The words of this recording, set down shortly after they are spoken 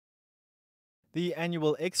The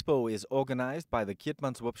annual expo is organized by the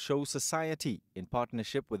Keetmanshoop Show Society in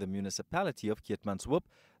partnership with the municipality of Keetmanshoop,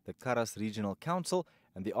 the Karas Regional Council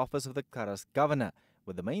and the Office of the Karas Governor,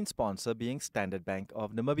 with the main sponsor being Standard Bank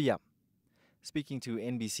of Namibia. Speaking to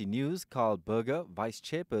NBC News, Carl Berger, Vice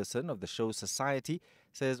Chairperson of the Show Society,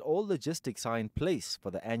 says all logistics are in place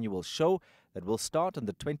for the annual show that will start on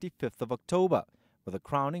the 25th of October, with the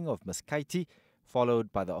crowning of Ms. Kaiti,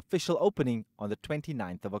 followed by the official opening on the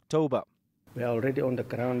 29th of October. We are already on the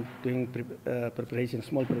ground doing preparations,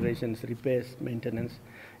 small preparations, repairs, maintenance.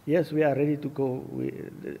 Yes, we are ready to go.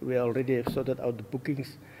 We already have sorted out the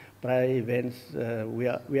bookings, prior events. We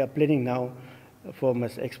are planning now for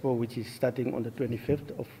Ms. Expo, which is starting on the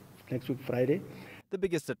 25th of next week, Friday. The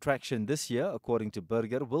biggest attraction this year, according to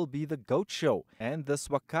Berger, will be the goat show and the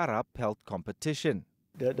Swakara pelt competition.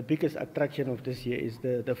 The biggest attraction of this year is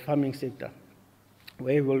the farming sector,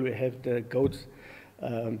 where will we have the goats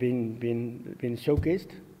being showcased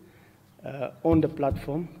on the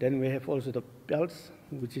platform. Then we have also the pelts,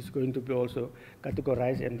 which is going to be also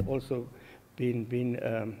categorized and also being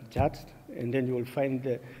judged. And then you will find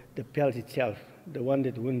the pelt itself, the one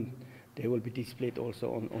that wins. They will be displayed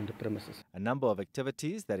also on the premises. A number of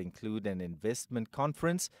activities that include an investment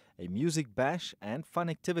conference, a music bash and fun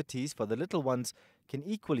activities for the little ones can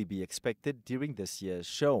equally be expected during this year's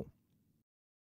show.